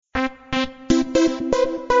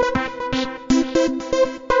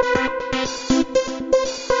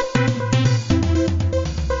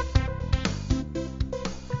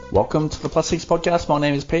Welcome to the Plus Six Podcast. My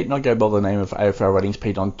name is Pete, and I go by the name of AFL Ratings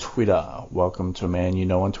Pete on Twitter. Welcome to a man you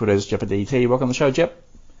know on Twitter as Jeppa DT. Welcome to the show, Jep.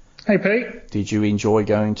 Hey, Pete. Did you enjoy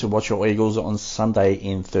going to watch your Eagles on Sunday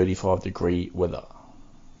in 35-degree weather?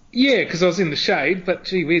 Yeah, because I was in the shade, but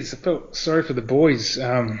gee whiz, I felt sorry for the boys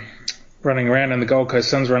running around, and the Gold Coast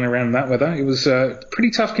Suns running around in that weather. It was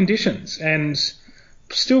pretty tough conditions, and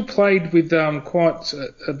still played with quite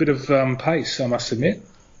a bit of pace, I must admit.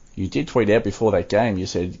 You did tweet out before that game, you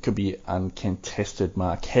said it could be uncontested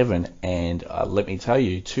Mark Heaven, and let me tell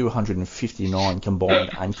you, 259 combined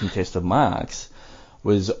uncontested marks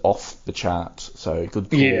was off the charts. So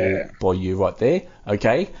good call by you right there.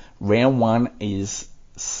 Okay, round one is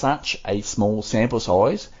such a small sample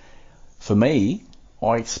size. For me,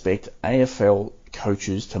 I expect AFL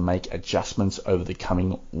coaches to make adjustments over the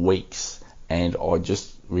coming weeks, and I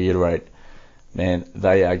just reiterate, man,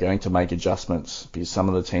 they are going to make adjustments because some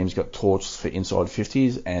of the teams got torched for inside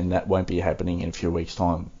 50s, and that won't be happening in a few weeks'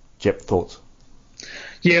 time. Jep, thoughts?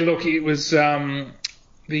 Yeah, look, it was the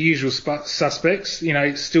usual suspects. You know,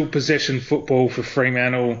 it's still possession football for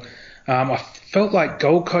Fremantle. I felt like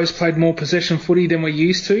Gold Coast played more possession footy than we're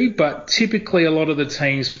used to, but typically a lot of the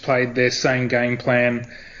teams played their same game plan.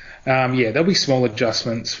 There'll be small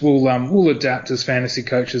adjustments. We'll adapt as fantasy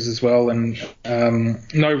coaches as well, and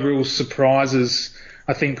no real surprises.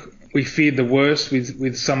 I think we feared the worst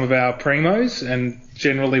with some of our primos, and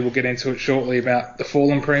generally we'll get into it shortly about the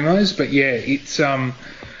fallen primos. But yeah,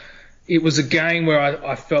 it was a game where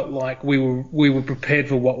I felt like we were prepared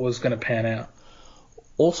for what was going to pan out.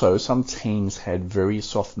 Also, some teams had very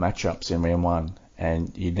soft matchups in round one,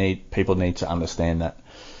 and people need to understand that.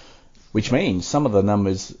 Which means some of the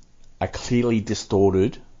numbers are clearly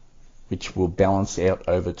distorted, which will balance out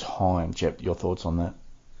over time. Jep, your thoughts on that?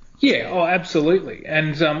 Yeah, absolutely.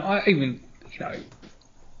 And I even,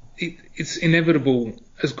 it's inevitable.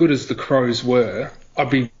 As good as the Crows were, I'd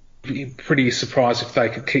be pretty surprised if they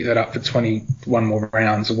could keep that up for 21 more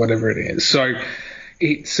rounds or whatever it is. So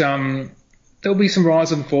it's there'll be some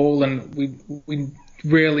rise and fall, and we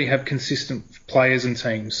rarely have consistent players and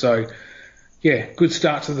teams. So yeah, good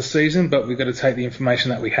start to the season, but we've got to take the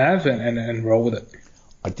information that we have and roll with it.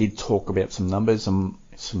 I did talk about some numbers and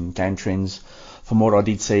some game trends from what I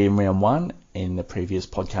did see in round one in the previous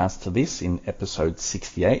podcast to this in episode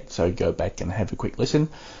 68, so go back and have a quick listen.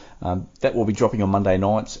 That will be dropping on Monday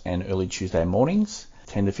nights and early Tuesday mornings,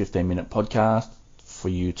 10 to 15 minute podcast for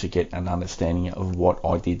you to get an understanding of what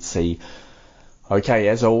I did see. Okay,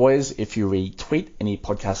 as always, if you retweet any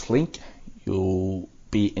podcast link, you'll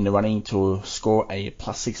be in the running to score a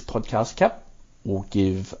Plus Six podcast cap. We'll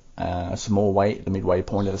give some more away at the midway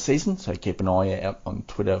point of the season, so keep an eye out on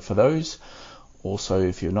Twitter for those. Also,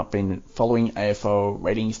 if you've not been following AFL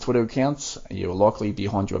Ratings Twitter accounts, you're likely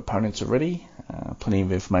behind your opponents already. Plenty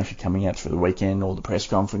of information coming out through the weekend, all the press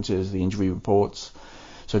conferences, the injury reports.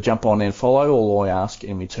 So jump on and follow. All I ask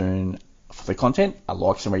in return for the content are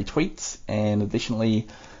likes and retweets, and additionally,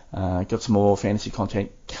 got some more fantasy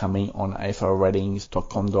content coming on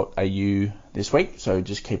aflratings.com.au this week, so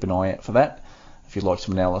just keep an eye out for that. If you'd like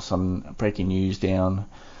some analysis on breaking news down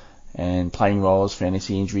and playing roles,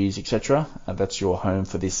 fantasy injuries, etc., that's your home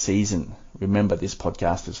for this season. Remember, this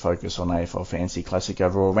podcast is focused on AFL Fantasy Classic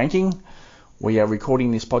overall ranking. We are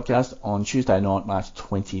recording this podcast on Tuesday night, March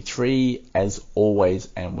 23, as always,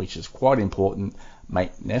 and which is quite important,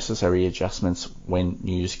 make necessary adjustments when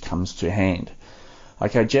news comes to hand.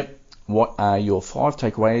 Okay, Jep, what are your 5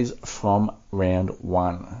 takeaways from round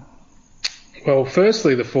one? Well,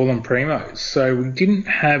 firstly, the fallen primos. So we didn't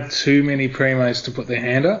have too many primos to put their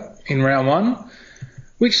hand up in round one,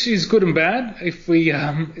 which is good and bad.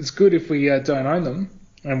 It's good if we don't own them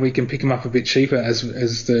and we can pick them up a bit cheaper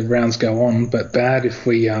as the rounds go on, but bad if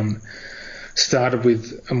we started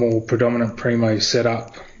with a more predominant primo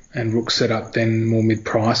setup and rook setup than more mid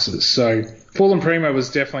prices. So fallen primo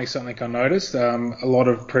was definitely something I noticed. A lot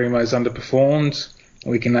of primos underperformed.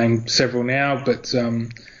 We can name several now, but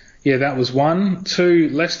that was one. 2,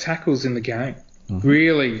 less tackles in the game. Mm-hmm.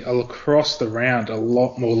 Really, across the round, a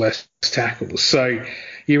lot more less tackles. So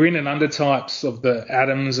you're in and under types of the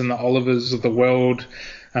Adams and the Olivers of the world,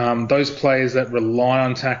 those players that rely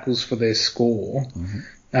on tackles for their score.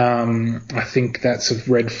 Mm-hmm. I think that's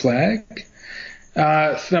a red flag.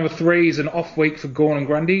 Number 3 is an off week for Gawn and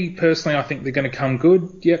Grundy. Personally, I think they're going to come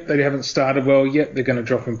good. Yep, they haven't started well yet. They're going to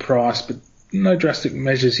drop in price, but no drastic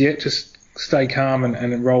measures yet. Just stay calm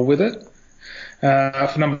and roll with it.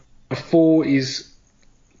 For number 4 is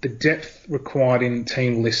the depth required in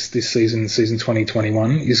team lists this season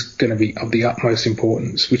 2021 is going to be of the utmost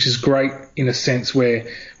importance, which is great in a sense where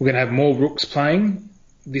we're going to have more rooks playing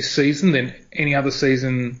this season than any other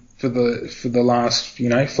season for the last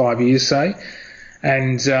 5 years, say.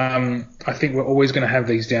 And I think we're always going to have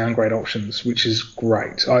these downgrade options, which is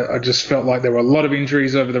great. I just felt like there were a lot of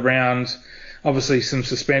injuries over the round, obviously some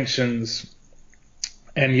suspensions.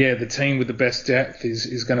 And, yeah, the team with the best depth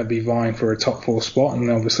is going to be vying for a top 4 spot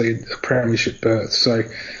and obviously a premiership berth. So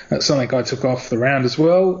that's something I took off the round as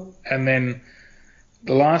well. And then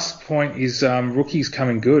the last point is rookies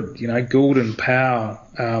coming good. Goulden, Powell,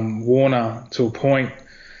 Warner to a point.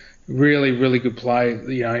 Really, really good play.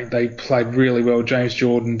 They played really well. James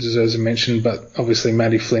Jordan deserves a mention, but obviously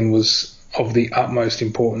Matty Flynn was of the utmost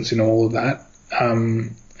importance in all of that.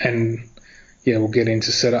 And yeah, we'll get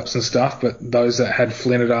into setups and stuff, but those that had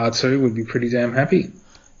Flynn at R2 would be pretty damn happy.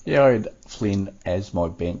 Yeah, I had Flynn as my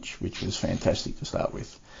bench, which was fantastic to start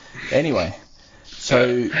with. Anyway,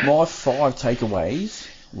 so my 5 takeaways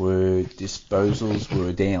were disposals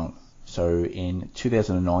were down. So in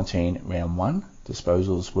 2019, round 1,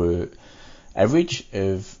 disposals were average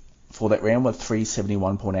for that round were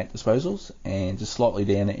 371.8 disposals, and just slightly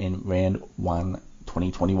down in round 1,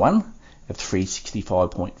 2021 at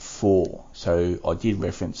 365.4. So I did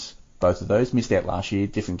reference both of those. Missed out last year,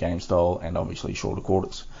 different game style, and obviously shorter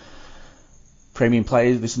quarters. Premium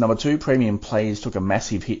players, this is number 2. Premium players took a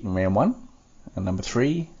massive hit in round 1. And number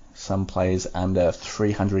 3, some players under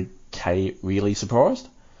 300k really surprised.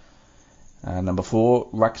 Number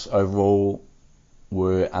 4, rucks overall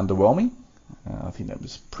were underwhelming. I think that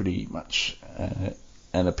was pretty much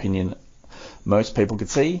an opinion most people could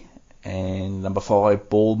see. And number 5,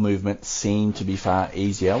 ball movement seemed to be far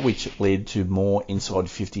easier, which led to more inside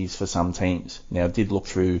 50s for some teams. Now, I did look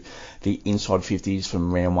through the inside 50s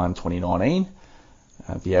from round 1 2019.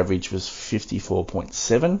 The average was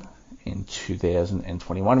 54.7 in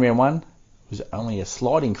 2021 round 1. It was only a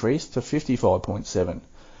slight increase to 55.7.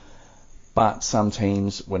 But some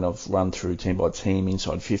teams, when I've run through team by team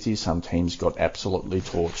inside 50s, some teams got absolutely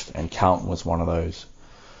torched, and Carlton was one of those.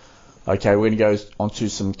 Okay, we're going to go on to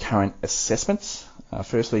some current assessments.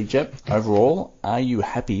 Firstly, Jep, overall, are you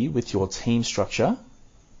happy with your team structure?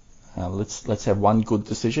 Let's have one good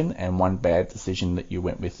decision and one bad decision that you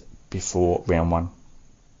went with before round 1.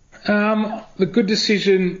 The good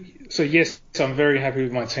decision, so yes, I'm very happy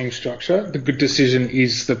with my team structure. The good decision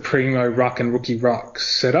is the Primo Ruck and Rookie Ruck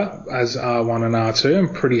setup as R1 and R2.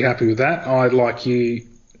 I'm pretty happy with that. I, like you,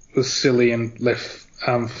 was silly and left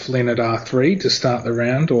Flynn at R3 to start the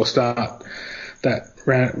round, or start that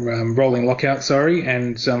round, rolling lockout,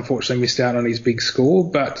 and unfortunately missed out on his big score.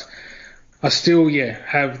 But I still,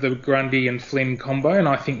 have the Grundy and Flynn combo, and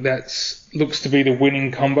I think that looks to be the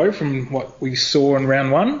winning combo from what we saw in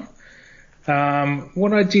round 1.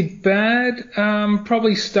 What I did bad,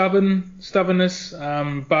 probably stubbornness.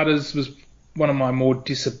 Butters was one of my more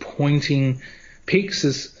disappointing picks,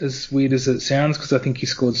 as weird as it sounds, because I think he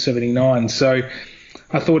scored 79. So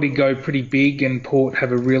I thought he'd go pretty big and Port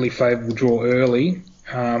have a really favourable draw early,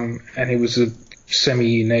 and he was a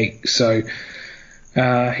semi-unique. So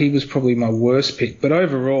he was probably my worst pick. But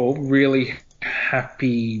overall, really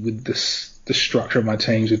happy with the structure of my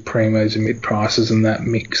teams with primos and mid-prices and that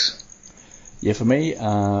mix. Yeah, for me,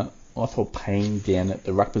 I thought paying down at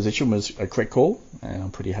the ruck position was a correct call, and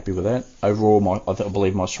I'm pretty happy with that. Overall, I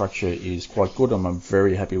believe my structure is quite good. I'm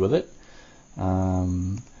very happy with it.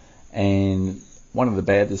 And one of the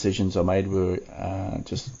bad decisions I made were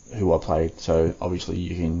just who I played. So obviously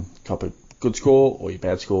you can cop a good score or your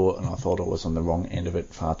bad score, and I thought I was on the wrong end of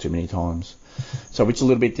it far too many times. So which is a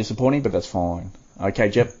little bit disappointing, but that's fine. Okay,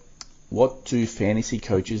 Jep, what do fantasy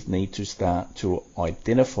coaches need to start to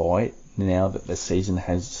identify now that the season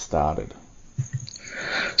has started?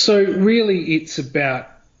 So really it's about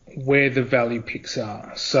where the value picks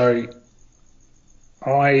are. So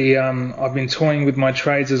I've been toying with my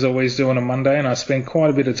trades as I always do on a Monday, and I spend quite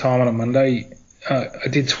a bit of time on a Monday. I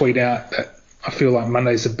did tweet out that I feel like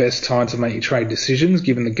Monday's the best time to make your trade decisions,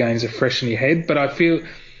 given the games are fresh in your head. But I feel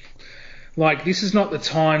like this is not the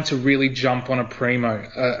time to really jump on a primo,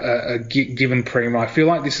 a given primo. I feel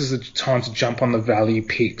like this is the time to jump on the value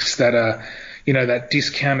picks that are, that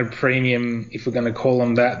discounted premium, if we're going to call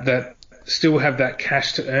them that still have that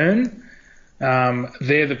cash to earn.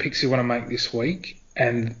 They're the picks you want to make this week.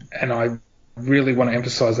 And I really want to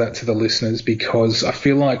emphasize that to the listeners, because I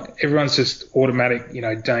feel like everyone's just automatic,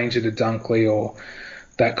 danger to Dunkley or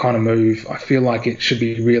that kind of move. I feel like it should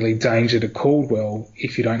be really danger to Caldwell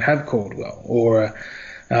if you don't have Caldwell, or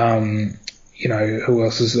who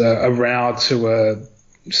else is a Rao to a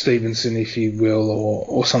Stevenson, if you will,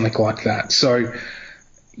 or something like that. So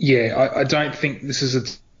I don't think this is a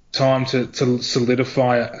time to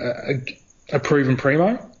solidify a proven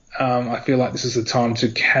primo. I feel like this is the time to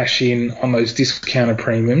cash in on those discounted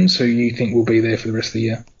premiums who you think will be there for the rest of the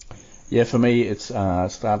year. Yeah, for me, it's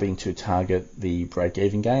starting to target the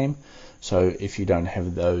break-even game. So if you don't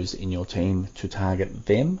have those in your team, to target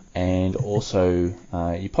them. And also,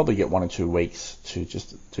 you probably get 1 or 2 weeks to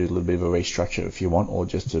just do a little bit of a restructure if you want, or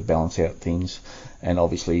just to balance out things. And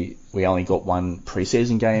obviously, we only got 1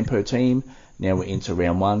 preseason game per team. Now we're into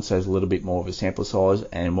round 1, so there's a little bit more of a sample size.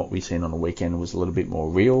 And what we've seen on the weekend was a little bit more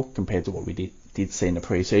real compared to what we did see in the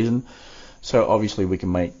preseason. So obviously we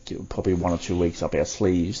can make probably 1 or 2 weeks up our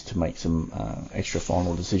sleeves to make some extra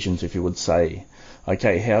final decisions, if you would say.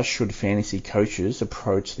 Okay, how should fantasy coaches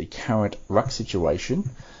approach the current ruck situation?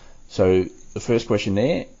 So the first question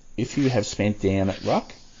there, if you have spent down at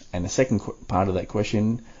ruck, and the second part of that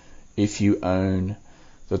question, if you own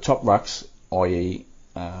the top rucks, i.e.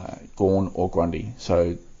 Gawn or Grundy.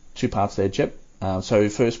 So 2 parts there, Jep. So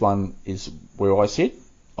first one is where I sit.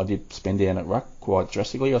 I did spend down at ruck quite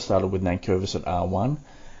drastically. I started with Nankervis at R1,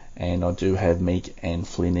 and I do have Meek and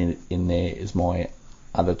Flynn in there as my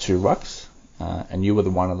other 2 rucks. And you were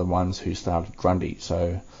one of the ones who started Grundy.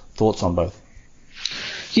 So thoughts on both?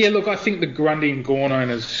 Yeah, look, I think the Grundy and Gawn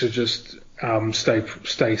owners should just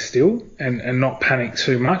stay still and not panic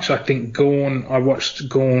too much. I think I watched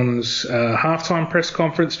Gawn's halftime press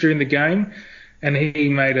conference during the game, and he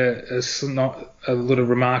made a little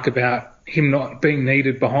remark about him not being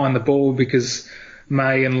needed behind the ball because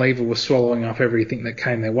May and Lever were swallowing up everything that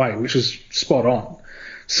came their way, which was spot on.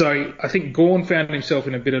 So I think Gawn found himself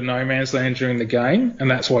in a bit of no man's land during the game, and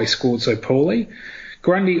that's why he scored so poorly.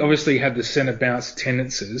 Grundy obviously had the centre bounce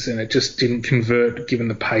tendencies, and it just didn't convert given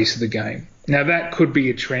the pace of the game. Now, that could be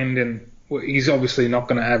a trend, and he's obviously not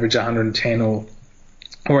going to average 110 or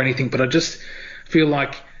anything, but I just feel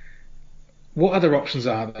like what other options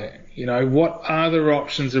are there? What other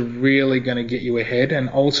options are really going to get you ahead? And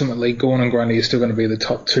ultimately, Gawn and Grundy are still going to be the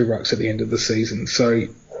top 2 rucks at the end of the season. So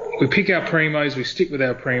we pick our primos, we stick with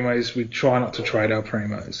our primos, we try not to trade our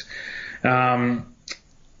primos. And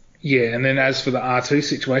then as for the R2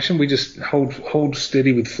 situation, we just hold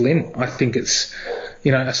steady with Flynn. I think it's,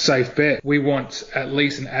 a safe bet. We want at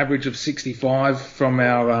least an average of 65 from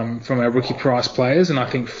our rookie price players, and I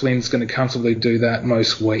think Flynn's going to comfortably do that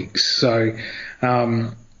most weeks. So,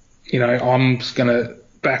 I'm just going to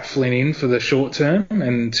back Flynn in for the short term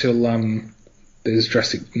until there's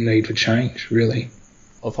drastic need for change, really.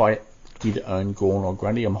 If I did own Gawn or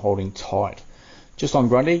Grundy, I'm holding tight. Just on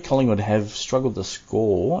Grundy, Collingwood have struggled to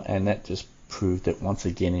score, and that just proved it once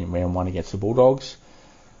again in round 1 against the Bulldogs.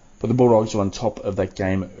 But the Bulldogs were on top of that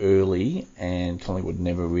game early, and Collingwood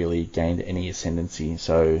never really gained any ascendancy.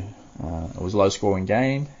 So it was a low-scoring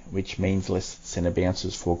game, which means less centre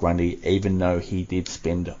bounces for Grundy, even though he did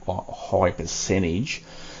spend a high percentage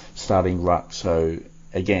starting ruck. So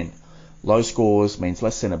again, low scores means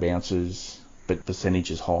less centre bounces, but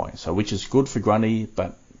percentage is high. So which is good for Grundy,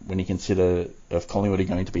 but when you consider if Collingwood are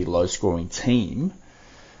going to be a low-scoring team,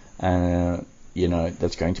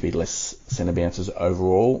 that's going to be less centre bounces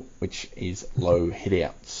overall, which is low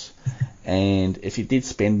hit-outs. And if you did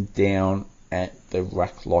spend down at the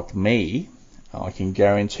ruck like me, I can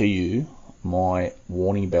guarantee you my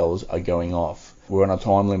warning bells are going off. We're on a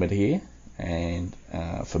time limit here, and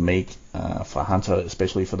for Meek, for Hunter,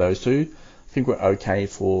 especially for those 2, I think we're okay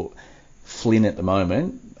for Flynn at the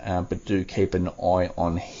moment, but do keep an eye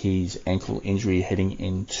on his ankle injury heading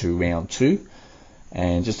into round 2.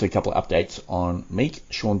 And just a couple of updates on Meek.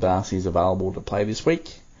 Sean Darcy is available to play this week,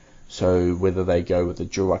 so whether they go with the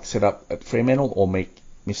dual ruck setup at Fremantle or Meek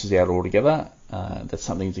misses out altogether, that's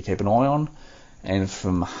something to keep an eye on. And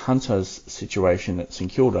from Hunter's situation at St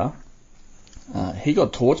Kilda, he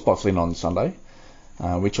got torched by Flynn on Sunday,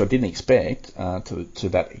 which I didn't expect to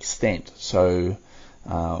that extent. So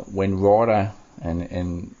when Ryder,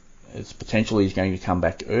 and it's potentially he's going to come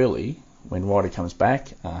back early, when Ryder comes back,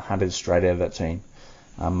 Hunter's straight out of that team.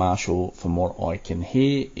 Marshall, from what I can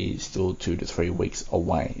hear, is still 2 to 3 weeks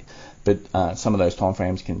away. But some of those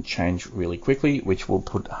timeframes can change really quickly, which will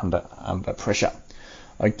put Hunter under pressure.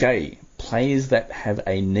 Okay, players that have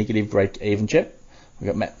a negative break-even jet. We've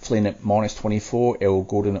got Matt Flynn at -24, Errol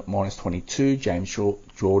Gordon at -22, James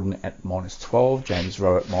Jordan at -12, James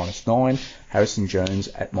Rowe at -9, Harrison Jones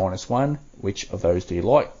at -1. Which of those do you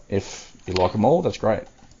like? If you like them all, that's great.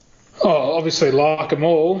 Oh, obviously like them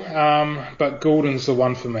all, but Gordon's the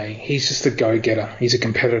one for me. He's just a go-getter. He's a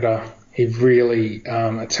competitor. He really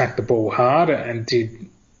attacked the ball hard and did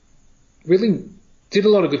a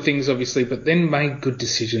lot of good things, obviously, but then made good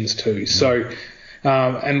decisions too. So,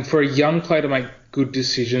 and for a young player to make good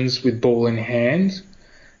decisions with ball in hand,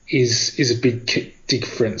 is a big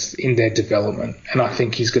difference in their development, and I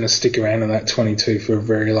think he's going to stick around in that 22 for a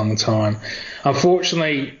very long time.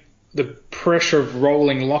 Unfortunately, the pressure of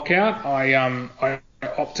rolling lockout, I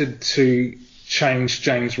opted to change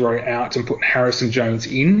James Rowe out and put Harrison Jones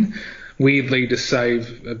in, weirdly to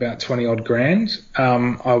save about 20 odd grand.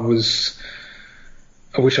 I wish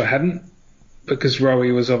I hadn't, because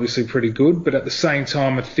Rowe was obviously pretty good, but at the same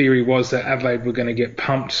time, a theory was that Adelaide were going to get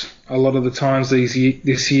pumped a lot of the times this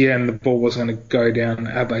year, and the ball wasn't going to go down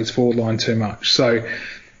Adelaide's forward line too much. So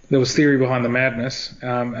there was theory behind the madness,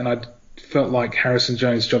 and I felt like Harrison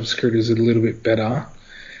Jones' job security was a little bit better.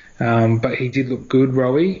 But he did look good,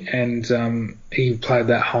 Rowe, and he played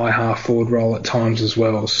that high half-forward role at times as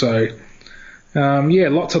well. So,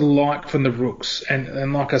 lots of like from the Rooks.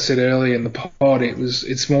 And like I said earlier in the pod,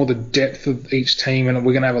 it's more the depth of each team, and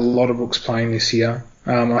we're going to have a lot of Rooks playing this year.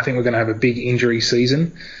 I think we're going to have a big injury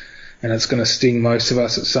season, and it's going to sting most of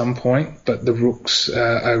us at some point, but the Rooks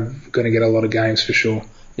are going to get a lot of games for sure.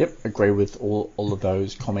 Yep, agree with all of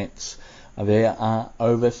those comments. There are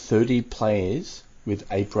over 30 players with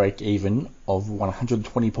a break-even of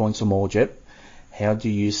 120 points or more, Jep. How do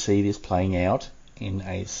you see this playing out in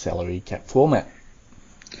a salary cap format?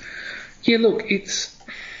 Yeah, look,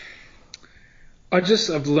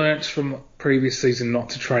 I've learnt from previous season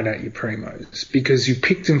not to trade out your primos, because you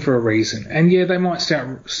picked them for a reason. And yeah, they might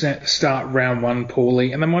start round one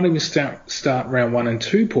poorly, and they might even start round 1 and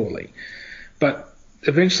 2 poorly. But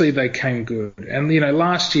eventually they came good. And,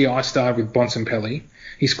 last year I started with Bontempelli.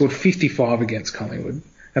 He scored 55 against Collingwood.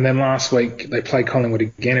 And then last week they played Collingwood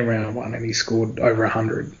again in round 1, and he scored over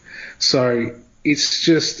 100. So it's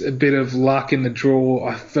just a bit of luck in the draw.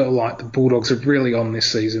 I felt like the Bulldogs are really on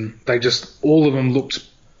this season. All of them looked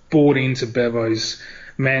bought into Bevo's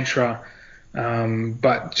mantra.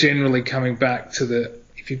 But generally coming back to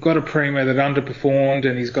if you've got a primo that underperformed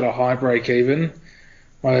and he's got a high break even,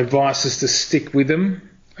 my advice is to stick with him.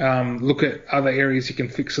 Look at other areas you can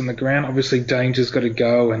fix on the ground. Obviously, Danger's got to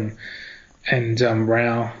go, and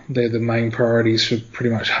Rao, they're the main priorities for pretty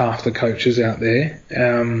much half the coaches out there.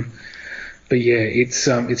 But yeah,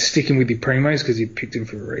 it's sticking with your primos because you picked him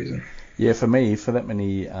for a reason. Yeah, for me, for that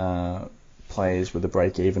many players with a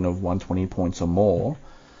break even of 120 points or more,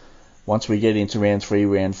 once we get into round 3,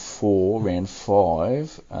 round 4, round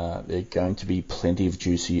 5, there are going to be plenty of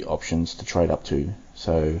juicy options to trade up to.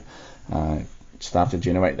 So start to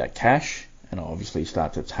generate that cash, and obviously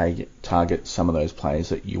start to target some of those players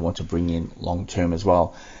that you want to bring in long term as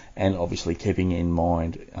well, and obviously keeping in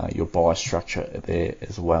mind your buy structure there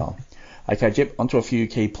as well. Okay, Jep, onto a few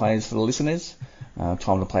key players for the listeners.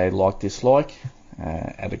 Time to play like, dislike.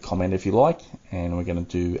 Add a comment if you like, and we're going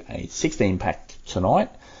to do a 16 pack tonight.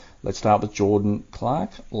 Let's start with Jordan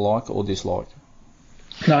Clark. Like or dislike?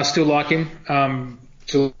 No, I still like him.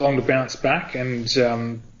 Geelong to bounce back, and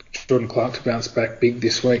Jordan Clark to bounce back big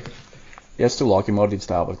this week. Yeah, I still like him. I did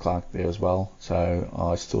start with Clark there as well, so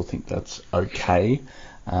I still think that's okay.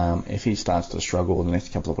 If he starts to struggle in the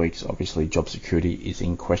next couple of weeks, obviously job security is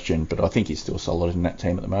in question, but I think he's still solid in that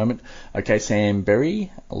team at the moment. Okay, Sam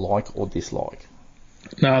Berry, like or dislike?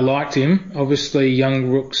 No, I liked him. Obviously, young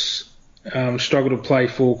Rooks struggled to play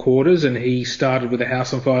 4 quarters, and he started with a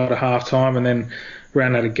house on fire at half time and then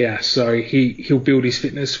ran out of gas. So he'll build his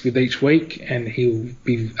fitness with each week, and he'll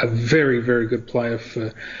be a very, very good player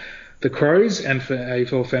for the Crows and for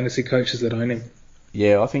AFL Fantasy coaches that own him.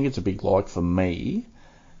 Yeah, I think it's a big like for me.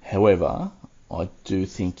 However, I do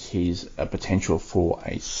think he's a potential for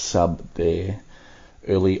a sub there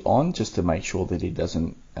early on, just to make sure that he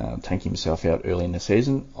doesn't tank himself out early in the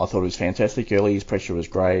season. I thought it was fantastic early. His pressure was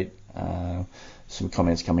great. Some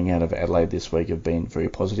comments coming out of Adelaide this week have been very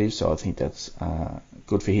positive, so I think that's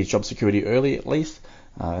good for his job security early at least.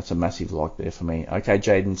 It's a massive like there for me. Okay,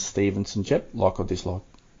 Jaden Stevenson, Jep, like or dislike?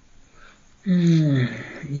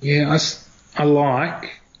 Yeah, I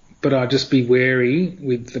like, but I'd just be wary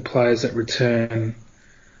with the players that return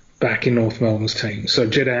back in North Melbourne's team. So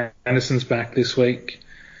Jed Anderson's back this week,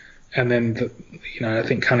 and then I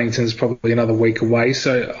think Cunnington's probably another week away.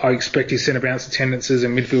 So I expect his centre bounce attendances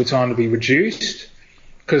and midfield time to be reduced,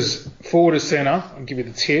 because forward to centre, I'll give you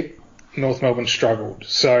the tip, North Melbourne struggled.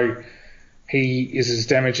 So he is as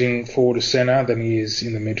damaging forward to centre than he is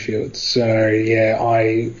in the midfield. So yeah,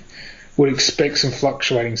 I would expect some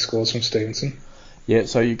fluctuating scores from Stevenson. Yeah,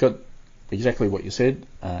 so you've got exactly what you said.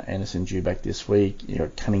 Anderson due back this week. You've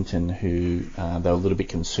got Cunnington, who they were a little bit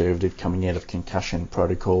conservative coming out of concussion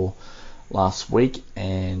protocol last week,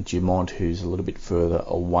 and Dumont, who's a little bit further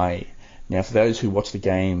away. Now, for those who watched the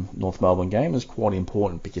game, North Melbourne game, it was quite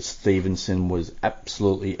important because Stevenson was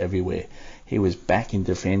absolutely everywhere. He was back in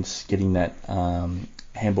defence, getting that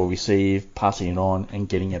handball received, passing it on, and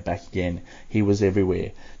getting it back again. He was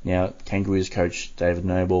everywhere. Now, Kangaroos coach David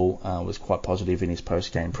Noble was quite positive in his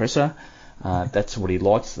post-game presser. That's what he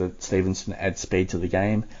likes, that Stevenson adds speed to the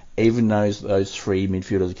game. Even though those three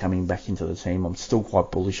midfielders are coming back into the team, I'm still quite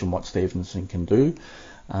bullish on what Stevenson can do.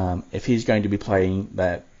 If he's going to be playing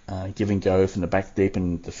that give and go from the back deep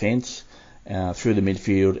in defence through the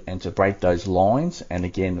midfield and to break those lines, and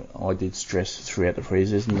again, I did stress throughout the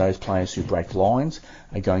pre-season, those players who break lines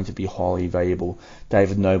are going to be highly valuable.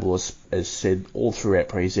 David Noble has said all throughout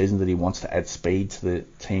pre-season that he wants to add speed to the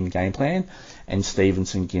team game plan, and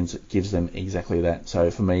Stevenson gives them exactly that.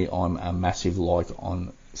 So for me, I'm a massive like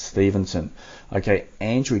on Stevenson. Okay,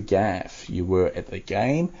 Andrew Gaff, you were at the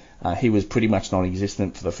game. He was pretty much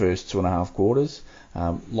non-existent for the first 2.5 quarters.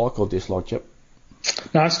 Like or dislike, Jep?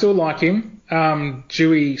 No, I still like him.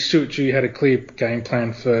 Stuart Dewey had a clear game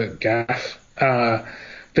plan for Gaff.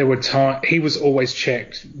 There were he was always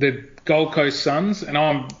checked. The Gold Coast Suns, and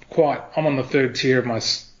I'm on the third tier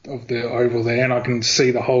of the oval there, and I can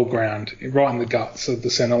see the whole ground right in the guts of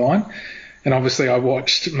the centre line. And obviously, I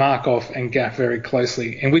watched Markov and Gaff very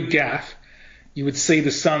closely. And with Gaff, you would see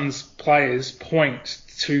the Suns players point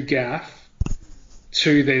to Gaff,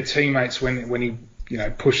 to their teammates when he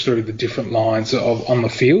pushed through the different lines on the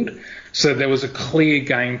field. So there was a clear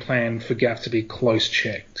game plan for Gaff to be close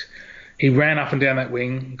checked. He ran up and down that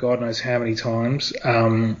wing, God knows how many times.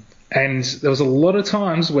 And there was a lot of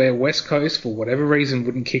times where West Coast, for whatever reason,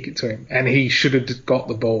 wouldn't kick it to him, and he should have got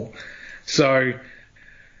the ball. So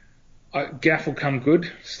Gaff will come good.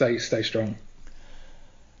 Stay strong.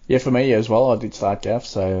 Yeah, for me as well, I did start Gaff,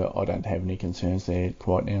 so I don't have any concerns there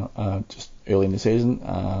quite now. Just early in the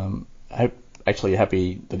season, actually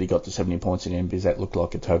happy that he got to 70 points in the end, because that looked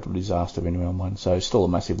like a total disaster in round one. So still a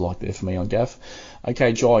massive like there for me on Gaff.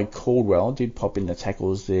 Okay, Jai Caldwell did pop in the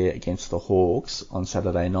tackles there against the Hawks on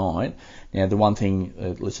Saturday night. Now, the one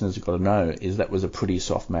thing listeners have got to know is that was a pretty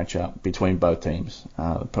soft matchup between both teams,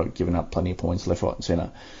 giving up plenty of points left, right and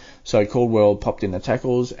centre. So Caldwell popped in the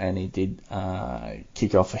tackles, and he did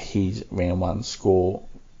kick off his round one score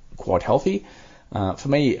quite healthy. For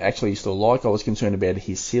me, actually, still I was concerned about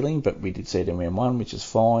his ceiling, but we did see it in round one, which is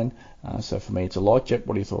fine. So for me, it's a like. Jep,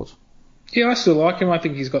 what are your thoughts? Yeah, I still like him. I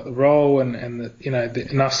think he's got the role and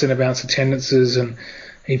enough centre bounce attendances, and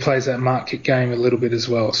he plays that mark kick game a little bit as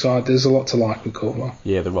well. So there's a lot to like with Caldwell.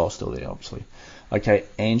 Yeah, the role's still there, obviously. Okay,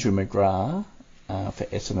 Andrew McGrath for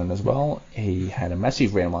Essendon as well. He had a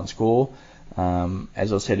massive round one score.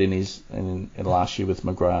 As I said in last year with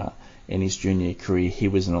McGrath, in his junior career, he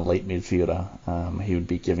was an elite midfielder. He would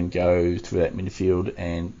be give and go through that midfield,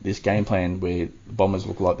 and this game plan where the Bombers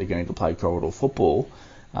look like they're going to play corridor football,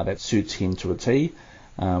 that suits him to a T.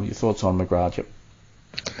 Your thoughts on McGrath, Jep?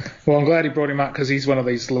 Well, I'm glad he brought him up, because he's one of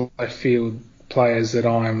these left field players that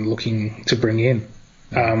I'm looking to bring in.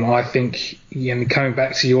 I think, coming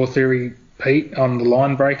back to your theory, Pete, on the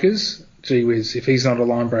line breakers, gee whiz, if he's not a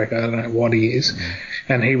line breaker, I don't know what he is.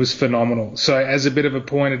 And he was phenomenal. So as a bit of a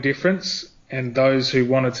point of difference, and those who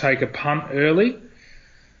want to take a punt early,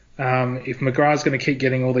 if McGrath's going to keep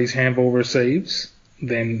getting all these handball receives,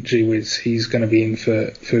 then gee whiz, he's going to be in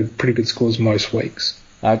for pretty good scores most weeks.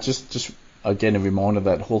 Just again, a reminder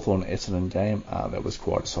that Hawthorn-Essendon game, that was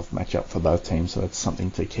quite a soft matchup for both teams, so that's something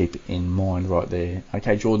to keep in mind right there.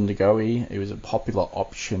 Okay, Jordan De Goey, he was a popular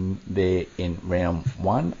option there in round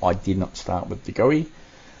one. I did not start with De Goey.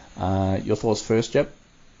 Your thoughts first, Jep?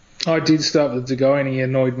 I did start with De Goey, and he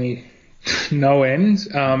annoyed me no end,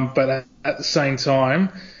 but at the same time,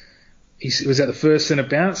 he was at the first centre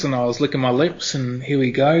bounce, and I was licking my lips, and here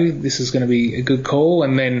we go, this is going to be a good call.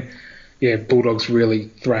 And then, Bulldogs really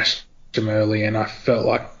thrashed him early, and I felt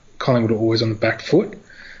like Collingwood were always on the back foot.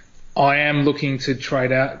 I am looking to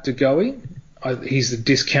trade out De Goey. He's the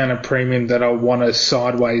discounted premium that I want to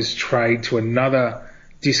sideways trade to another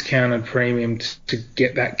discounted premium to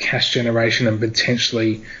get that cash generation and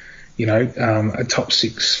potentially, a top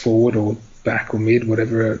six forward or back or mid,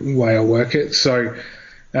 whatever way I work it. So,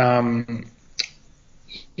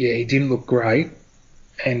 he didn't look great,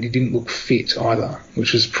 and he didn't look fit either,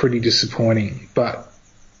 which was pretty disappointing. But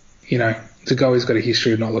De Goey's got a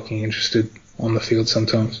history of not looking interested on the field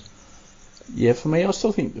sometimes. Yeah, for me, I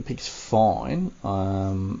still think the pick's fine.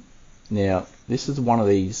 Now, this is one of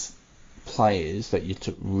these players that you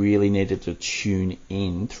really needed to tune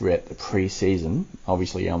in throughout the pre-season.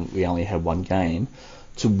 Obviously, we only had one game,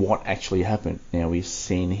 to what actually happened. Now, we've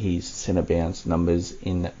seen his centre bounce numbers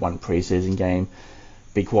in that one pre-season game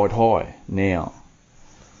be quite high. Now,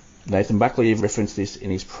 Nathan Buckley referenced this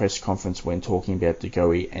in his press conference when talking about De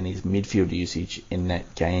Goey and his midfield usage in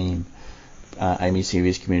that game, Amy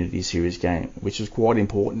Series Community Series game, which was quite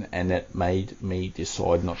important, and that made me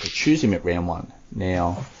decide not to choose him at round 1.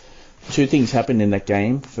 Now, 2 things happened in that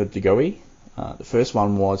game for De Goey. The first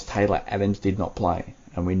one was Taylor Adams did not play,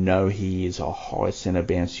 and we know he is a high centre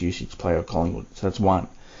bounce usage player at Collingwood, so that's one.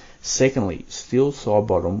 Secondly, Steele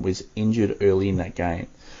Sidebottom was injured early in that game,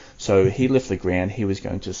 so he left the ground. He was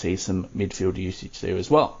going to see some midfield usage there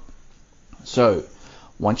as well. So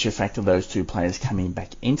once you factor those 2 players coming back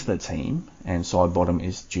into the team, and Sidebottom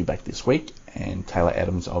is due back this week, and Taylor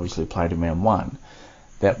Adams obviously played in round 1,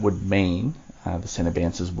 that would mean the centre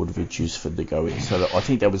bouncers would have reduced for De Goey. So I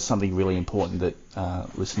think that was something really important that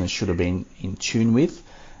listeners should have been in tune with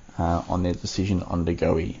on their decision on De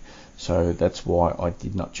Goey. So that's why I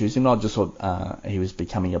did not choose him. I just thought he was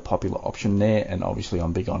becoming a popular option there, and obviously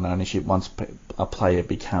I'm big on ownership. Once a player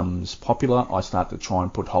becomes popular, I start to try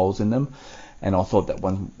and put holes in them, and I thought that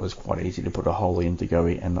one was quite easy to put a hole in De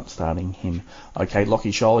Goey and not starting him. Okay,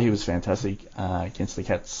 Lockie Scholl, he was fantastic against the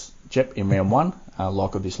Cats. Jep, in round 1,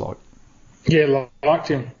 like or dislike? Yeah, liked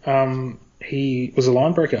him. He was a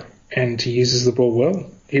line breaker, and he uses the ball well.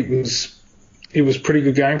 It was a pretty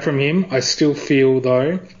good game from him. I still feel,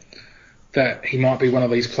 though, that he might be one of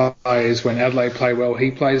these players when Adelaide play well,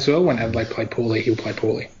 he plays well. When Adelaide play poorly, he'll play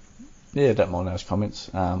poorly. Yeah, don't mind those comments.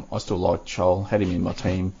 I still like Scholl. Had him in my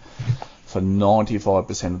team for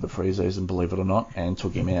 95% of the pre-season, believe it or not, and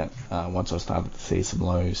took him out once I started to see some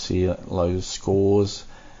low scores.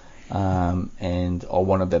 And I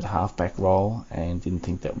wanted that halfback role and didn't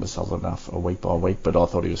think that was solid enough week by week, but I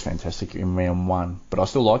thought he was fantastic in round 1. But I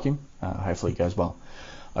still like him. Hopefully it goes well.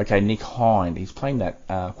 Okay, Nick Hind, he's playing that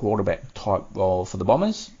quarterback type role for the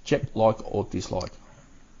Bombers. Jep, like or dislike?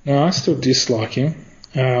 No, I still dislike him.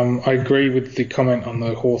 I agree with the comment on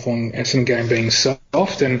the Hawthorn-Essendon game being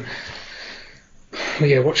soft, and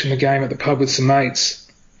watching the game at the pub with some mates,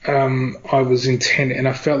 I was intent, and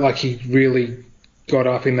I felt like he really got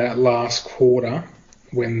up in that last quarter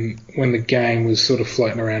when the game was sort of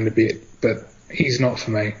floating around a bit, but he's not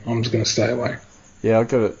for me. I'm just going to stay away. Yeah,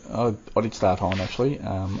 I did start on actually,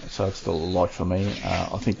 so it's still a like for me.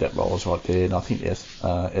 I think that role is right there, and I think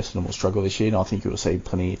Essendon will struggle this year, and I think you'll see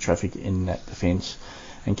plenty of traffic in that defence,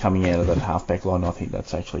 and coming out of that half-back line, I think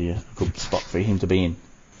that's actually a good spot for him to be in.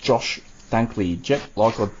 Josh Dunkley, Jet,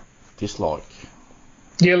 like or dislike?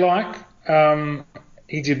 Yeah, like.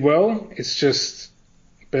 He did well. It's just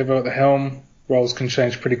Bevo at the helm. Roles can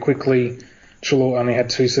change pretty quickly. Trelaw only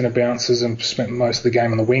had 2 centre bounces and spent most of the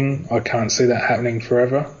game on the wing. I can't see that happening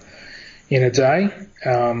forever in a day.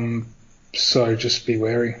 So just be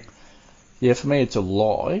wary. Yeah, for me it's a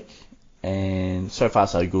like, and so far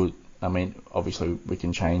so good. I mean, obviously we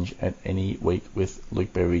can change at any week with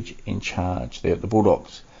Luke Berridge in charge there at the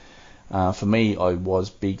Bulldogs. For me, I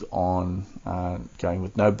was big on going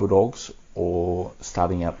with no Bulldogs or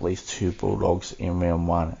starting at least 2 Bulldogs in round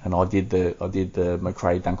 1, and I did the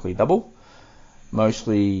McRae-Dunkley double.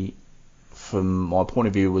 Mostly from my point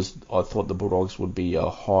of view was I thought the Bulldogs would be a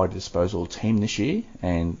high disposal team this year,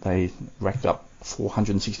 and they racked up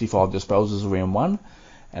 465 disposals around 1,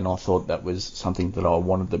 and I thought that was something that I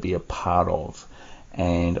wanted to be a part of.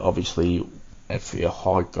 And obviously if you've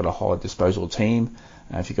got a high disposal team,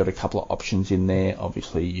 if you've got a couple of options in there,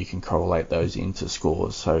 obviously you can correlate those into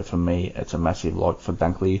scores. So for me it's a massive like for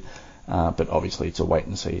Dunkley, but obviously it's a wait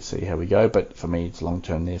and see how we go, but for me it's long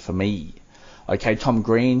term there for me. Okay, Tom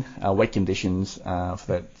Green, wet conditions for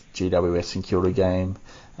that GWS St Kilda game.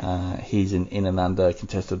 He's an in and under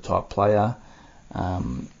contested type player.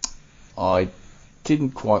 I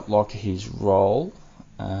didn't quite like his role.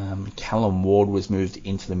 Callum Ward was moved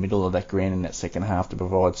into the middle of that ground in that second half to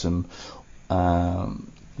provide some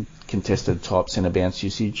contested type centre bounce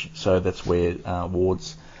usage. So that's where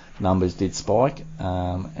Ward's numbers did spike.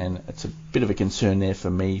 And it's a bit of a concern there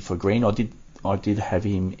for me for Green. I did have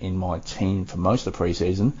him in my team for most of the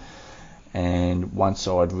pre-season, and once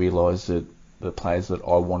I'd realised that the players that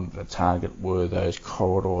I wanted to target were those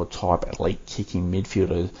corridor type elite kicking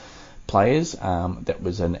midfielder players, that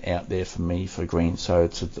was an out there for me for Green. So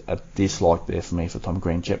it's a dislike there for me for Tom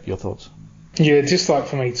Green. Jep, your thoughts? Yeah, dislike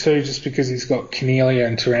for me too, just because he's got Cornelia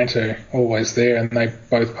and Taranto always there, and they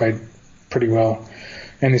both played pretty well.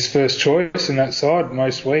 And his first choice in that side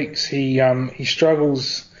most weeks, he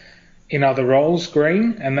struggles in other roles,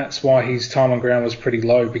 Green, and that's why his time on ground was pretty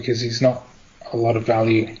low, because he's not a lot of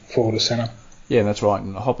value forward to centre. Yeah, that's right.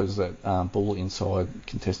 And Hopper's that ball inside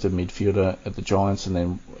contested midfielder at the Giants, and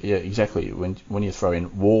then exactly when you throw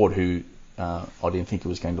in Ward, who I didn't think he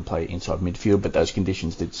was going to play inside midfield, but those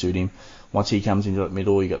conditions did suit him. Once he comes into the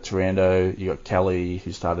middle, you got Taranto, you got Kelly,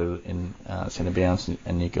 who started in centre bounce,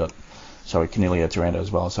 and you got Cornelia Taranto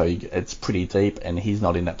as well. So it's pretty deep, and he's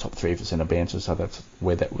not in that top 3 for centre bounces, so that's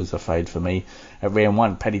where that was a fade for me. At round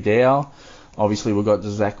 1, Paddy Dow. Obviously, we've got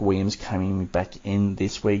Zach Williams coming back in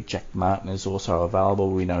this week. Jack Martin is also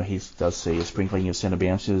available. We know he does see a sprinkling of centre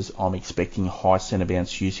bounces. I'm expecting high centre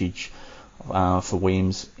bounce usage for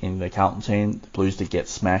Williams in the Carlton team. The Blues did get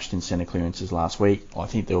smashed in centre clearances last week. I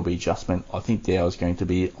think there will be adjustment. I think Dow is going to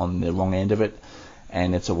be on the wrong end of it,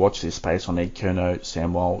 and it's a watch this space on Ed Curnow,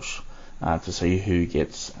 Sam Walsh, to see who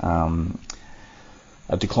gets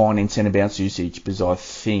a decline in centre bounce usage, because I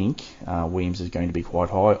think Williams is going to be quite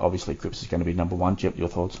high. Obviously, Cripps is going to be number 1. Jep, your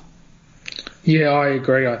thoughts? Yeah, I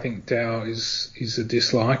agree. I think Dow is a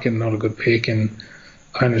dislike and not a good pick, and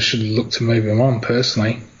owners should look to move him on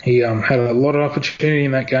personally. He had a lot of opportunity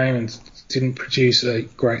in that game and didn't produce a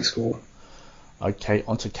great score. Okay,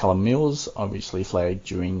 on to Callum Mills. Obviously flagged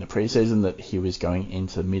during the pre-season that he was going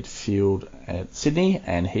into midfield at Sydney,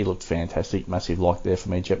 and he looked fantastic. Massive like there for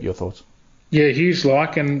me. Jep, your thoughts? Yeah, huge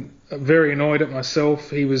like, and very annoyed at myself.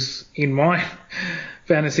 He was in my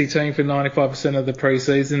fantasy team for 95% of the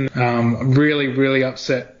pre-season. I'm really, really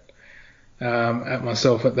upset at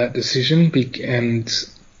myself at that decision, and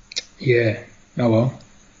yeah, oh well.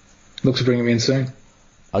 Look to bring him in soon.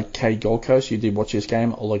 Okay, Gold Coast, you did watch this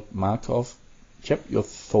game. Oleg Markov. Jep, your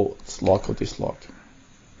thoughts, like or dislike?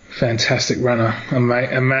 Fantastic runner, a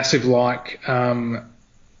massive like.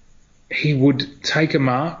 He would take a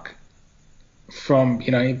mark from,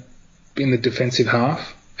 in the defensive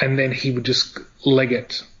half, and then he would just leg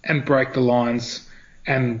it and break the lines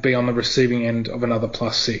and be on the receiving end of another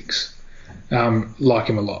 +6. Like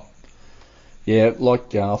him a lot. Yeah,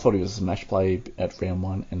 I thought he was a smash play at round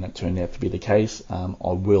 1, and that turned out to be the case.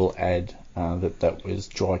 I will add that was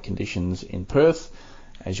dry conditions in Perth,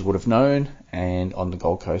 as you would have known, and on the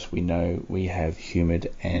Gold Coast we know we have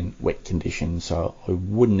humid and wet conditions, so I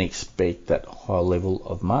wouldn't expect that high level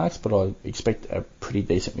of marks, but I expect a pretty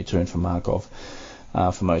decent return for Markov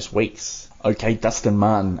for most weeks. Okay, Dustin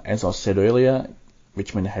Martin, as I said earlier,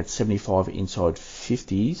 Richmond had 75 inside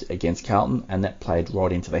 50s against Carlton, and that played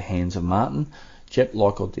right into the hands of Martin. Jep,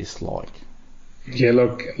 like or dislike? Yeah,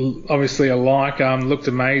 look, obviously a like. Looked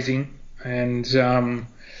amazing, and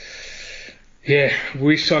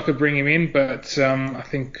wish I could bring him in, but I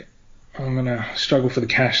think I'm going to struggle for the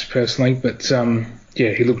cash personally. But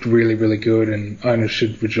he looked really, really good, and owners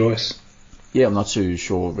should rejoice. Yeah, I'm not too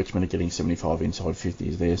sure Richmond are getting 75 inside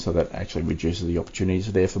 50s there, so that actually reduces the opportunities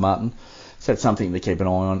there for Martin. So that's something to keep an eye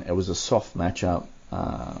on. It was a soft matchup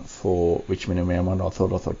for Richmond in round 1. I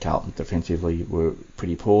thought Carlton defensively were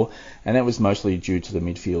pretty poor, and that was mostly due to the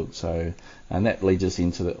midfield. So, and that leads us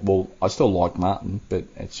into I still like Martin, but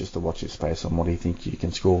it's just to watch his space on what he thinks you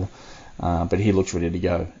can score. But he looks ready to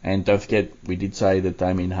go. And don't forget, we did say that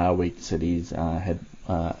Damien Harwick said he's had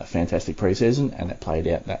a fantastic pre-season, and it played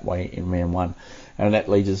out that way in round 1. And that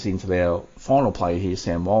leads us into our final player here,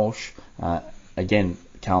 Sam Walsh. Again,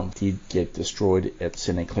 Carlton did get destroyed at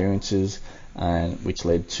centre clearances, which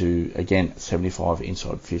led to, again, 75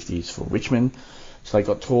 inside 50s for Richmond. So they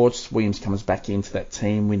got torched. Williams comes back into that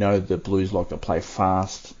team. We know the Blues like to play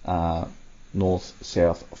fast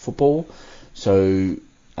north-south football. So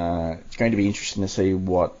it's going to be interesting to see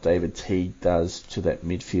what David Teague does to that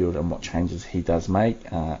midfield and what changes he does make.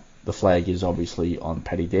 The flag is obviously on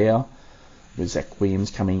Paddy Dow with Zach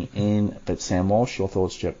Williams coming in. But Sam Walsh, your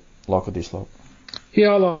thoughts, Jep? Like or dislike? Yeah,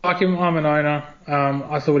 I like him. I'm an owner.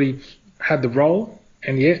 I thought he had the role,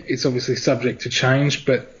 and it's obviously subject to change,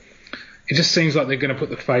 but it just seems like they're going to put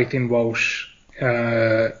the faith in Walsh one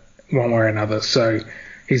way or another. So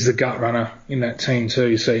he's the gut runner in that team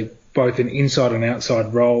too. So both an inside and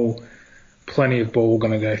outside role, plenty of ball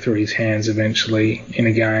going to go through his hands eventually in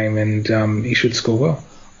a game, and he should score well.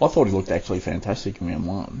 I thought he looked actually fantastic in round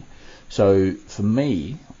 1. So for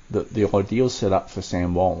me, the ideal setup for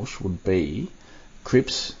Sam Walsh would be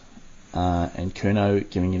Cripps and Curnow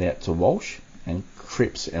giving it out to Walsh, and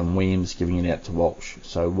Cripps and Williams giving it out to Walsh.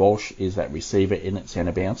 So Walsh is that receiver in at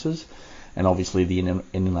centre bounces, and obviously the in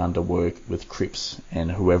and under work with Cripps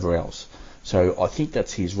and whoever else. So I think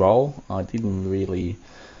that's his role. I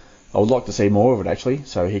would like to see more of it actually,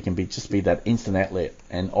 so he can just be that instant outlet.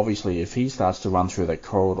 And obviously if he starts to run through that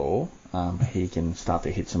corridor, he can start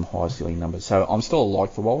to hit some high ceiling numbers. So I'm still a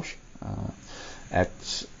like for Walsh.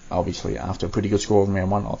 Obviously, after a pretty good score in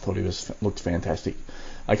round 1, I thought he looked fantastic.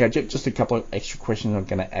 Okay, just a couple of extra questions I'm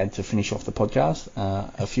going to add to finish off the podcast.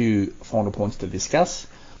 A few final points to discuss.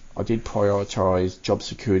 I did prioritise job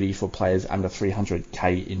security for players under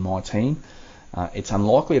 300k in my team. It's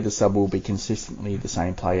unlikely the sub will be consistently the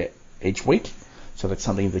same player each week, so that's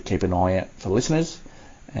something to keep an eye out for listeners.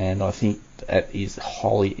 And I think that is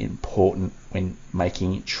highly important when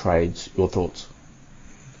making trades. Your thoughts?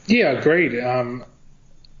 Yeah, agreed.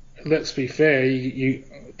 Let's be fair.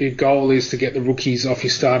 The goal is to get the rookies off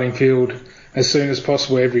your starting field as soon as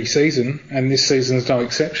possible every season, and this season is no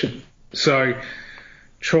exception. So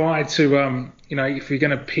try to, if you're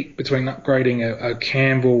going to pick between upgrading a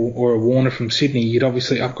Campbell or a Warner from Sydney, you'd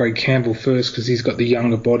obviously upgrade Campbell first because he's got the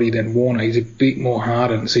younger body than Warner. He's a bit more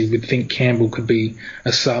hardened, so you would think Campbell could be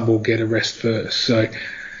a sub or get a rest first. So,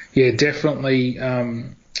 yeah, definitely,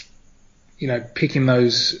 picking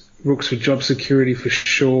those rooks with job security for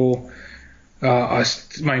sure. I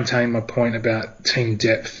maintain my point about team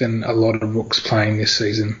depth and a lot of rooks playing this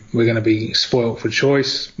season. We're going to be spoilt for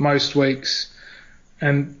choice most weeks.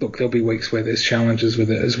 And look, there'll be weeks where there's challenges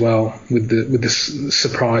with it as well, with the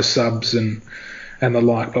surprise subs and the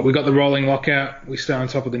like. But we've got the rolling lockout. We stay on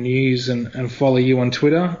top of the news and follow you on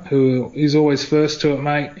Twitter, who is always first to it,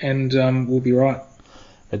 mate, and we'll be right.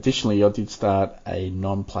 Additionally, I did start a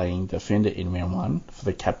non-playing defender in round 1 for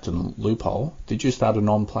the captain loophole. Did you start a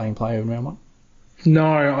non-playing player in round 1? No,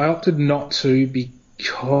 I opted not to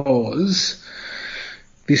because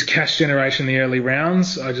this cash generation in the early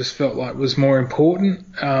rounds, I just felt like was more important.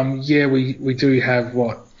 We do have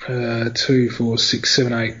 2, 4, 6,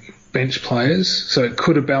 7, 8 bench players, so it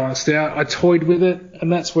could have balanced out. I toyed with it,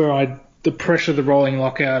 and that's where the pressure of the rolling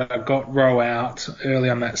lockout, I got row out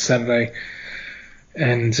early on that Saturday,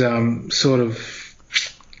 and sort of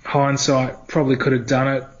hindsight probably could have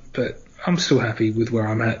done it, but I'm still happy with where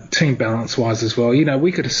I'm at, team balance wise as well.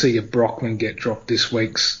 We could see a Brockman get dropped this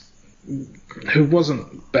week's, who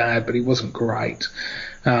wasn't bad, but he wasn't great.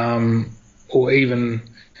 Or even,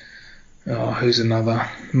 who's another?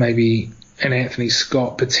 Maybe an Anthony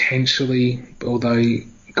Scott potentially, although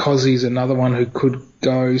Cozzie's another one who could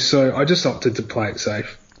go. So I just opted to play it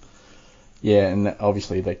safe. Yeah, and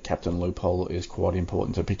obviously the captain loophole is quite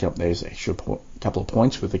important to pick up those extra couple of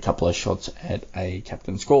points with a couple of shots at a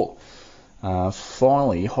captain score.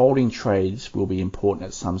 Finally, holding trades will be important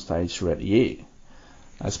at some stage throughout the year,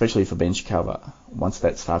 especially for bench cover, once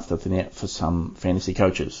that starts to thin out for some fantasy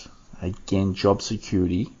coaches. Again, job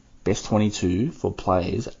security, best 22 for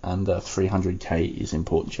players under 300k is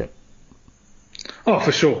important, Jep. Oh,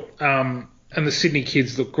 for sure. And the Sydney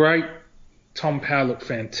kids look great. Tom Powell looked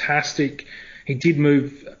fantastic. He did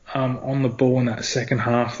move on the ball in that second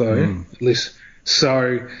half, though.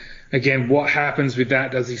 So, again, what happens with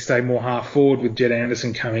that? Does he stay more half forward with Jed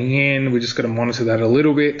Anderson coming in? We just got to monitor that a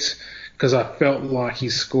little bit, because I felt like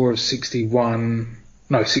his score of 68,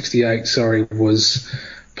 was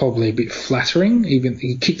probably a bit flattering. Even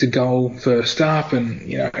he kicked a goal first up,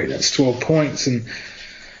 and that's 12 points. And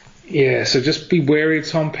yeah, so just be wary of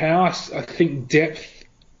Tom Powell. I think depth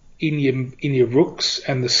in your rooks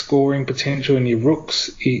and the scoring potential in your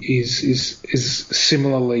rooks is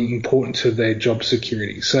similarly important to their job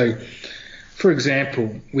security. So, for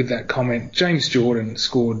example, with that comment, James Jordan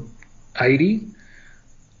scored 80.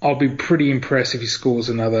 I'll be pretty impressed if he scores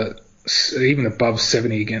another, even above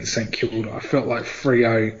 70 against St Kilda. I felt like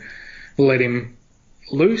Freo let him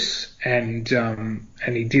loose, and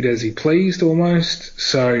he did as he pleased almost.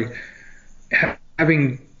 So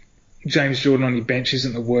having James Jordan on your bench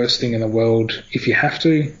isn't the worst thing in the world if you have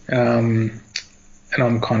to. And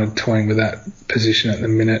I'm kind of toying with that position at the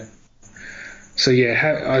minute. So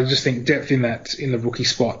yeah, I just think depth in the rookie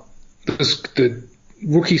spot, the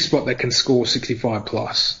rookie spot that can score 65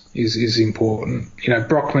 plus is important.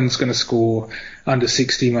 Brockman's going to score under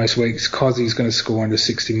 60 most weeks. Cozzie's going to score under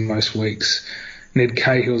 60 most weeks. Ned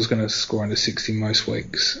Cahill's going to score under 60 most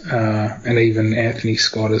weeks, and even Anthony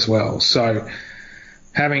Scott as well. So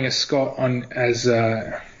having a Scott on as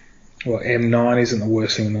M9 isn't the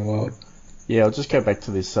worst thing in the world. Yeah, I'll just go back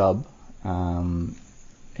to this sub.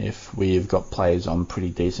 If we've got players on pretty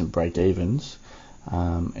decent break-evens,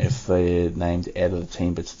 if they're named out of the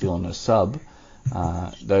team but still on a sub,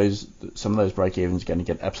 some of those break-evens are going to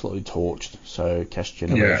get absolutely torched. So cash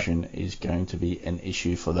generation is going to be an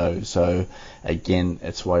issue for those. So again,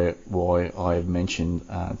 that's why I've mentioned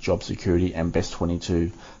job security and best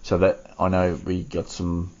 22. So that I know we got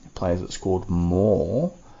some players that scored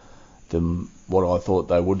more than what I thought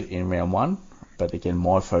they would in round 1. But again,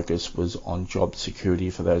 my focus was on job security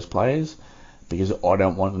for those players, because I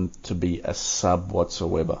don't want them to be a sub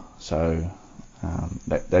whatsoever. So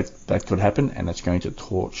that could happen, and it's going to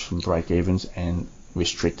torch some break-evens and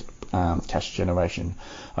restrict cash generation.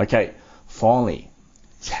 Okay, finally,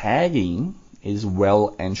 tagging is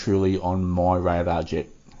well and truly on my radar, Jet.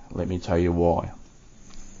 Let me tell you why.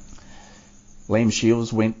 Liam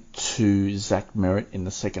Shields went to Zach Merritt in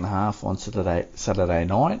the second half on Saturday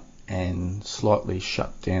night and slightly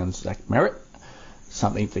shut down Zach Merritt.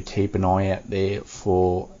 Something to keep an eye out there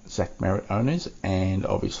for Zach Merritt owners, and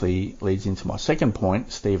obviously leads into my second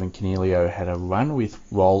point. Stephen Cornelio had a run with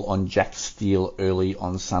roll on Jack Steele early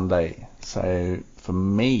on Sunday. So for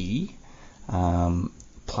me,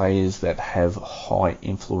 players that have high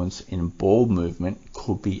influence in ball movement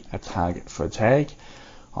could be a target for a tag.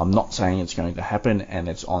 I'm not saying it's going to happen and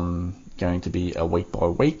it's going to be a week by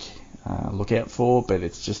week look out for, but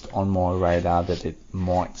it's just on my radar that it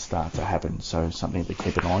might start to happen. So something to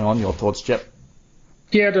keep an eye on. Your thoughts, Jep?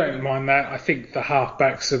 Yeah, I don't mind that. I think the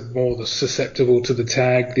halfbacks are more susceptible to the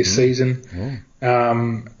tag this season.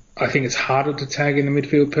 Yeah. I think it's harder to tag in the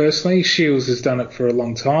midfield personally. Shields has done it for a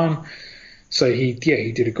long time. So he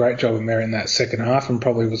did a great job of Merritt in that second half and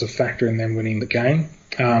probably was a factor in them winning the game.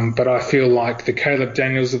 But I feel like the Caleb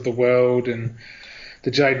Daniels of the world and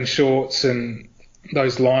the Jaden Shorts and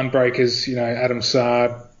those line breakers, Adam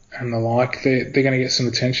Sard and the like, they're going to get some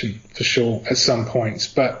attention for sure at some points.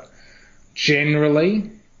 But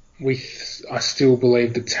generally, I still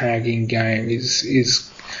believe the tagging game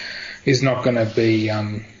is not going to be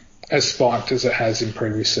as spiked as it has in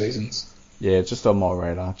previous seasons. Yeah, just on my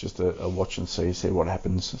radar, just a watch and see what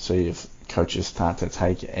happens, see if coaches start to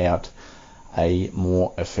take out a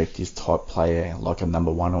more effective type player like a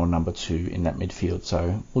number one or number two in that midfield.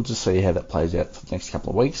 So we'll just see how that plays out for the next couple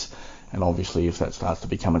of weeks. And obviously if that starts to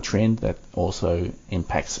become a trend, that also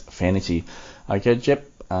impacts fantasy. Okay, Jep,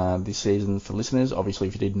 this season for listeners, obviously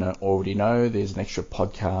if you didn't already know, there's an extra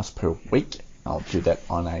podcast per week. I'll do that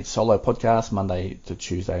on a solo podcast, Monday to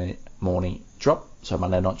Tuesday morning drop. So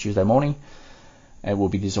Monday night, Tuesday morning. It will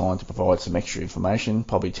be designed to provide some extra information,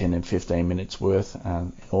 probably 10 and 15 minutes worth,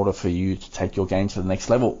 in order for you to take your game to the next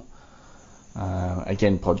level.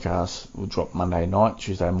 Again, podcast will drop Monday night,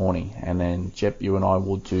 Tuesday morning. And then, Jep, you and I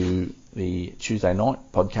will do the Tuesday night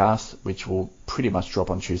podcast, which will pretty much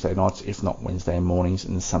drop on Tuesday nights, if not Wednesday mornings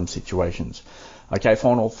in some situations. Okay,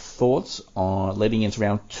 final thoughts on leading into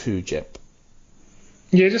round 2, Jep.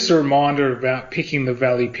 Yeah, just a reminder about picking the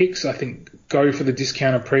value picks. I think go for the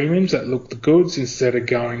discounted premiums that look the goods instead of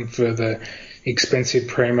going for the expensive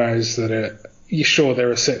primos that are, you're sure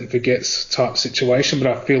they're a set and forgets type situation, but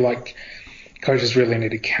I feel like coaches really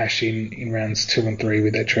need to cash in rounds 2 and 3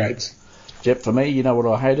 with their trades. Jep, for me, you know what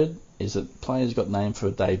I hated? Is that players got named for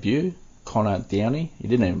a debut. Connor Downey, he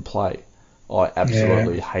didn't even play. I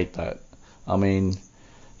absolutely hate that. I mean,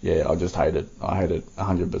 yeah, I just hate it. I hate it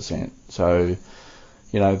 100%. So,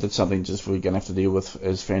 that's something just we're going to have to deal with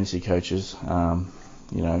as fantasy coaches.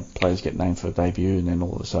 Players get named for a debut and then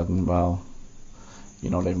all of a sudden, well,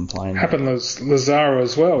 you're not even playing. Happened to Lazaro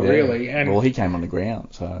as well, really. And well, he came on the ground,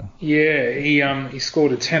 so. Yeah, he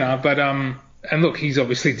scored a tenner, but and look, he's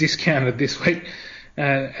obviously discounted this week,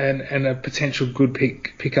 and a potential good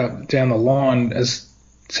pick up down the line as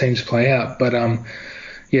teams play out. But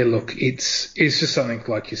look, it's just something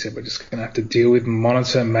like you said, we're just going to have to deal with,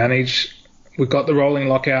 monitor, manage. We've got the rolling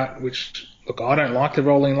lockout, which, look, I don't like the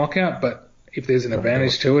rolling lockout, but if there's an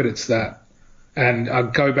advantage to it, it's that. And I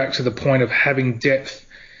go back to the point of having depth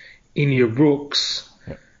in your rooks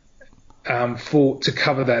to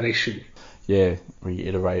cover that issue. Yeah,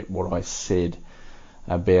 reiterate what I said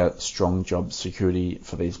about strong job security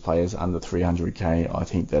for these players under 300k. I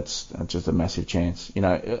think that's just a massive chance.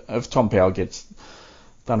 If Tom Powell gets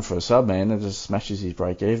done for a sub, man, it just smashes his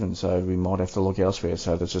break even, so we might have to look elsewhere.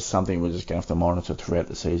 So that's just something we're just going to have to monitor throughout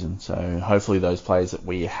the season. So hopefully those players that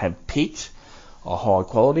we have picked are high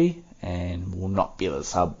quality and will not be the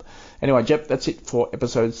sub. Anyway, Jep, that's it for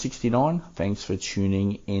episode 69. Thanks for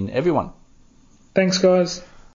tuning in, everyone. Thanks, guys.